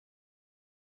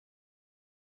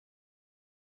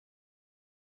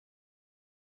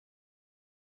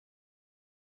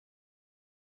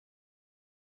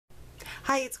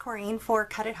Hi, it's Corrine for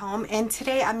Cut at Home, and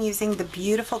today I'm using the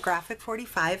beautiful Graphic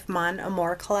 45 Mon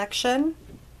Amour collection.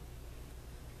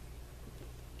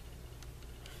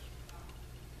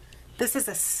 This is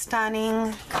a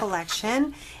stunning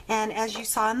collection, and as you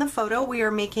saw in the photo, we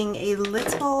are making a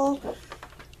little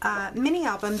mini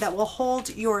album that will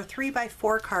hold your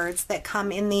 3x4 cards that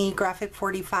come in the Graphic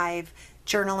 45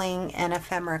 journaling and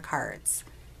ephemera cards.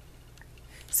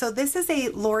 So this is a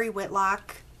Lori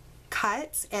Whitlock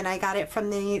cut, and I got it from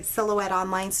the Silhouette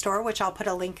online store, which I'll put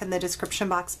a link in the description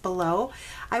box below.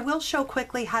 I will show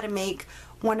quickly how to make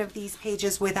one of these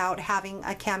pages without having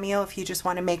a cameo if you just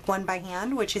want to make one by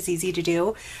hand, which is easy to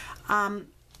do.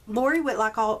 Lori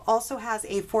Whitlock also has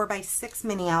a 4x6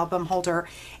 mini album holder,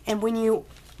 and when you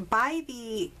buy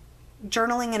the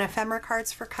journaling and ephemera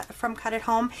cards from Cut at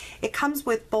Home, it comes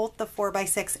with both the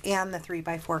 4x6 and the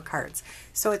 3x4 cards,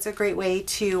 so it's a great way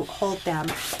to hold them.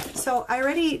 So I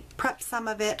already prepped some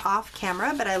of it off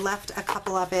camera, but I left a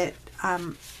couple of it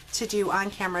to do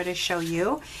on camera to show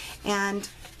you. And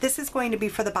this is going to be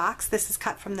for the box. This is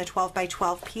cut from the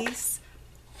 12x12 piece.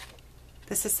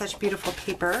 This is such beautiful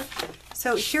paper.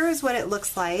 So here is what it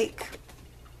looks like,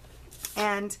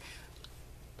 and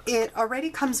it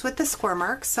already comes with the score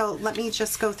marks, so let me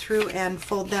just go through and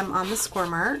fold them on the score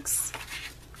marks.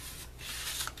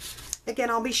 Again,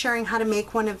 I'll be sharing how to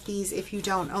make one of these if you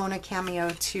don't own a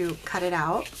cameo to cut it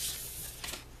out.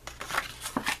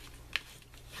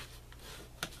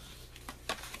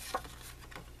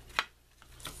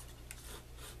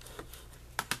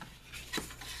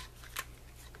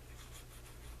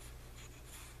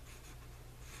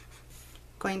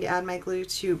 Going to add my glue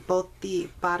to both the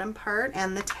bottom part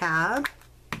and the tab.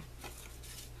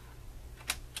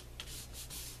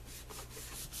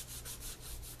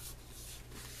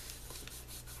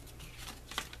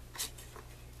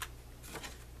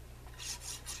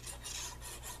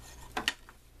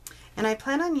 And I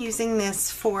plan on using this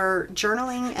for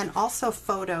journaling and also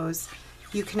photos.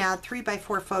 You can add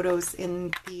 3x4 photos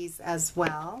in these as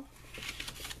well.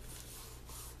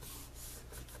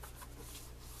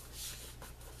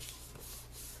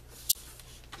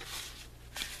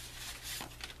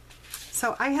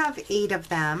 So I have 8 of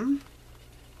them,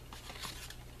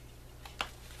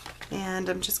 and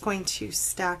I'm just going to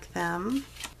stack them.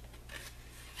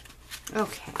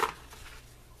 Okay.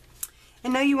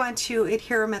 And now you want to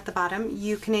adhere them at the bottom.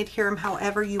 You can adhere them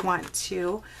however you want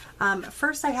to.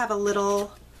 First, I have a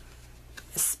little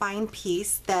spine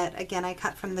piece that, again, I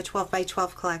cut from the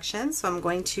 12x12 collection. So I'm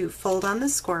going to fold on the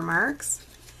score marks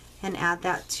and add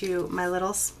that to my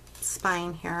little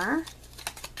spine here.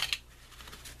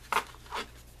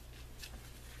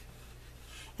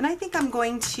 And I think I'm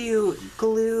going to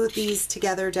glue these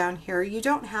together down here. You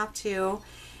don't have to.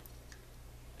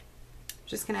 I'm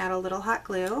just going to add a little hot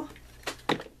glue.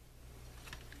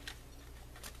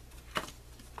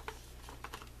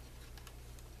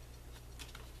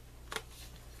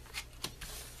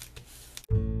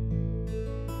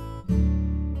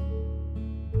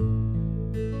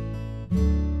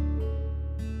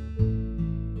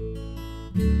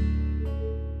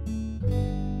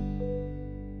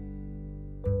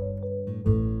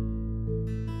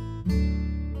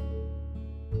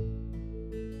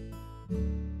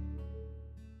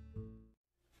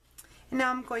 Now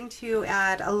I'm going to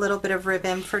add a little bit of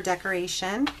ribbon for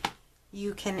decoration.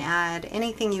 You can add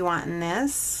anything you want in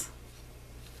this.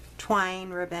 Twine,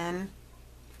 ribbon.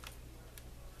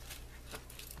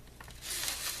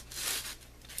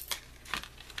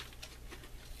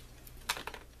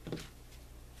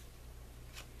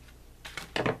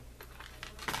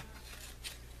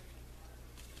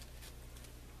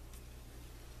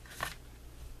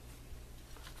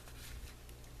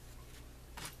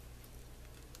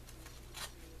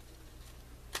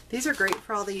 These are great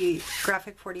for all the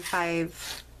Graphic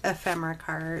 45 ephemera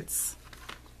cards.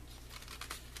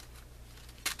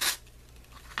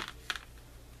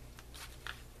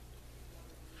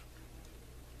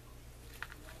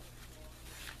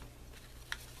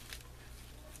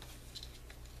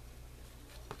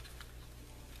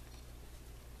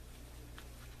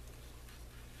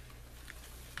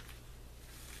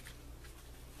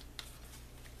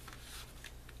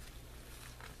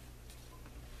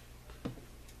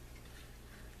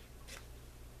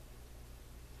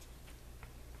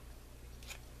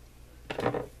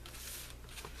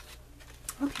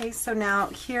 Okay, so now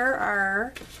here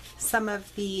are some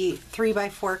of the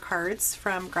 3x4 cards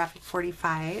from Graphic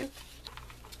 45.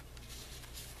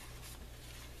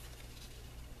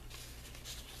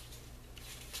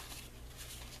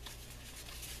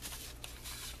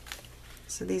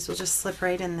 So these will just slip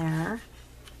right in there.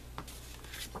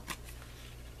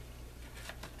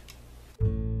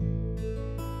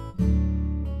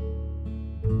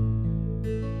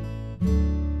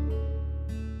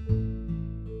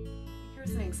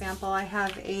 example, I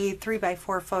have a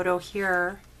 3x4 photo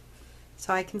here,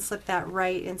 so I can slip that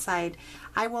right inside.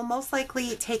 I will most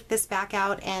likely take this back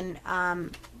out and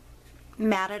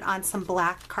mat it on some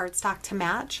black cardstock to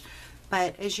match,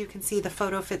 but as you can see, the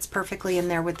photo fits perfectly in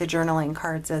there with the journaling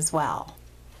cards as well.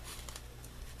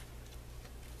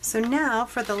 So now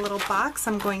for the little box,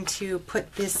 I'm going to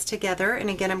put this together,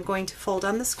 and again, I'm going to fold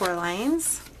on the score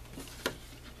lines.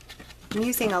 I'm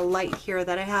using a light here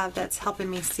that I have that's helping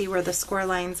me see where the score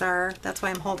lines are. That's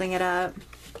why I'm holding it up.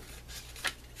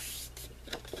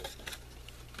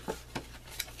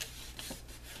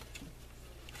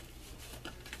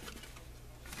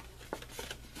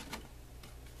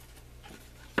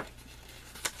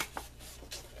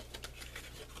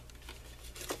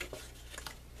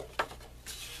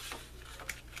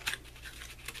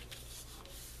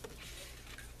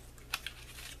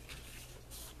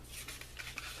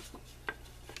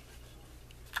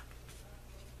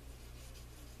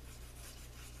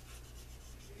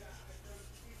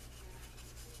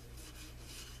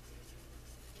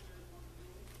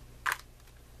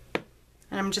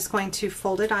 And I'm just going to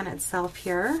fold it on itself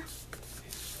here.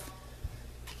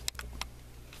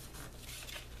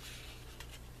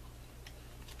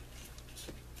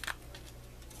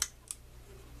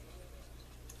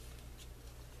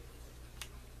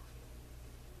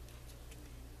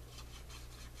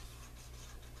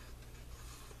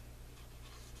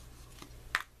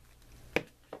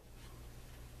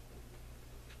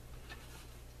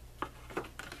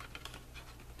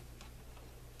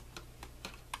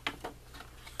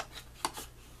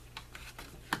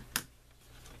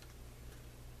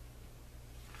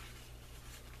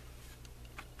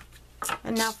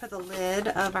 And now for the lid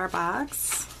of our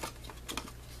box.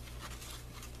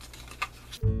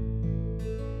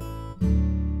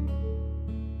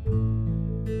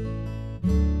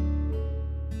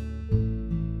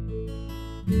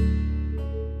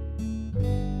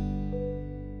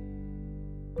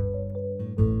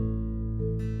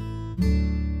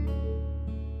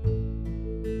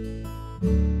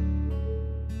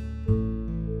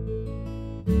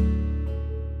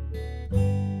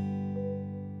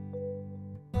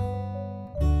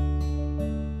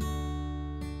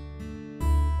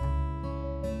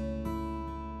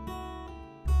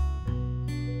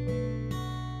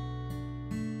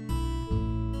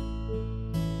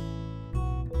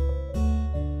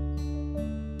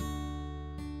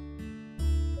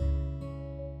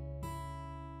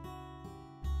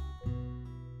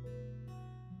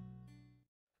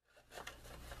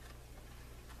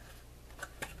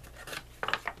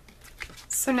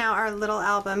 So now our little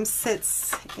album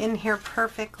sits in here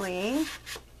perfectly.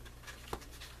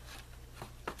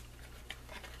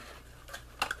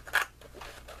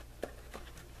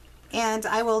 And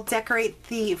I will decorate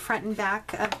the front and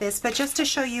back of this, but just to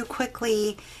show you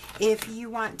quickly, if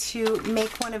you want to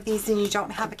make one of these and you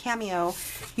don't have a cameo,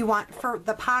 you want for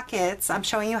the pockets, I'm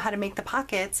showing you how to make the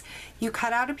pockets. You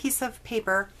cut out a piece of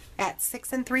paper at 6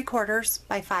 3/4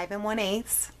 by 5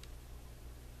 1/8.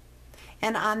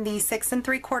 And on the 6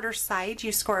 3/4 side,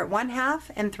 you score at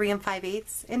 1/2 and 3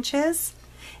 5/8 inches.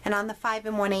 And on the 5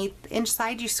 1/8 inch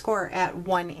side, you score at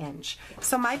 1 inch.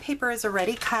 So my paper is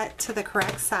already cut to the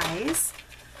correct size.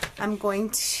 I'm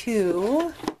going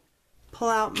to pull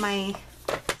out my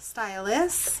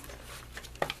stylus.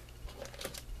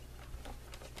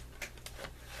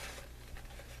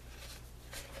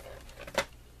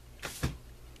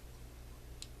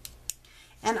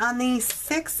 And on the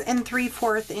 6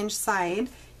 3/4 inch side,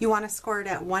 you want to score it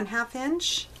at 1/2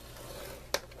 inch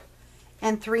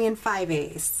and 3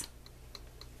 5/8.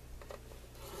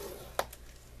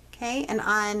 Okay, and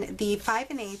on the 5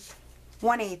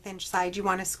 1/8 inch side, you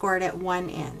want to score it at 1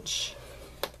 inch.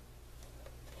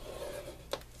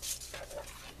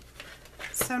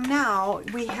 So now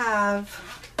we have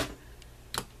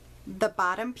the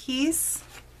bottom piece,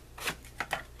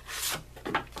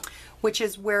 which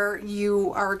is where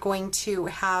you are going to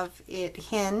have it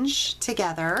hinge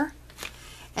together.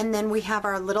 And then we have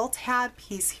our little tab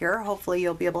piece here. Hopefully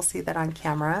you'll be able to see that on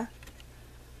camera.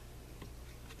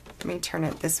 Let me turn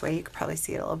it this way. You can probably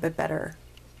see it a little bit better.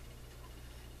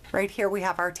 Right here we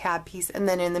have our tab piece, and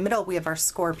then in the middle we have our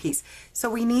score piece. So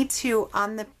we need to,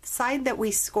 on the side that we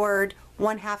scored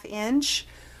 1/2 inch,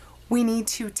 we need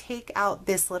to take out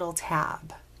this little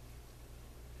tab.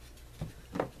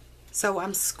 So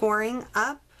I'm scoring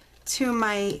up to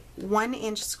my 1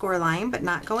 inch score line, but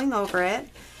not going over it.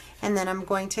 And then I'm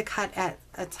going to cut at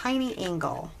a tiny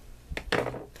angle.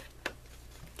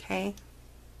 Okay.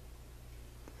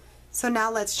 So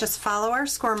now let's just follow our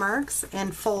score marks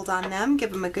and fold on them,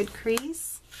 give them a good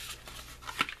crease.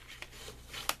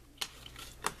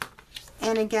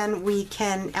 And again, we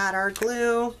can add our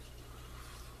glue.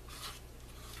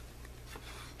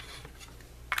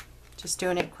 Just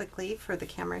doing it quickly for the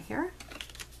camera here.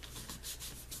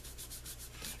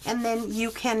 And then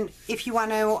you can, if you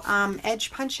want to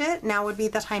edge punch it, now would be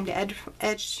the time to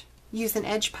use an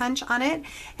edge punch on it,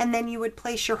 and then you would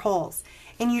place your holes.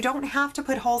 And you don't have to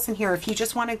put holes in here if you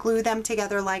just want to glue them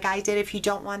together like I did. If you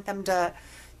don't want them to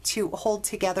hold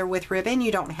together with ribbon,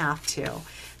 you don't have to.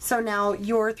 So now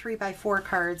your 3x4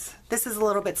 cards, this is a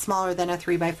little bit smaller than a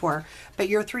 3x4, but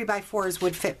your 3x4s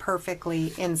would fit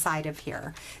perfectly inside of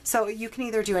here. So you can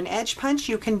either do an edge punch,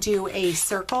 you can do a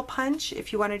circle punch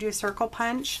if you want to do a circle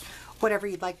punch, whatever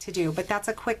you'd like to do, but that's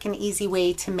a quick and easy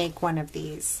way to make one of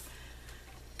these.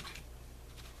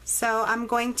 So I'm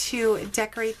going to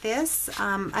decorate this.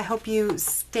 I hope you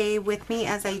stay with me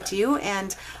as I do,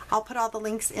 and I'll put all the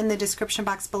links in the description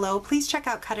box below. Please check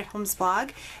out Cut at Home's blog,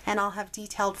 and I'll have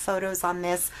detailed photos on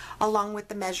this along with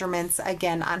the measurements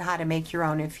again on how to make your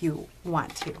own if you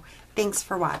want to. Thanks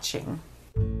for watching.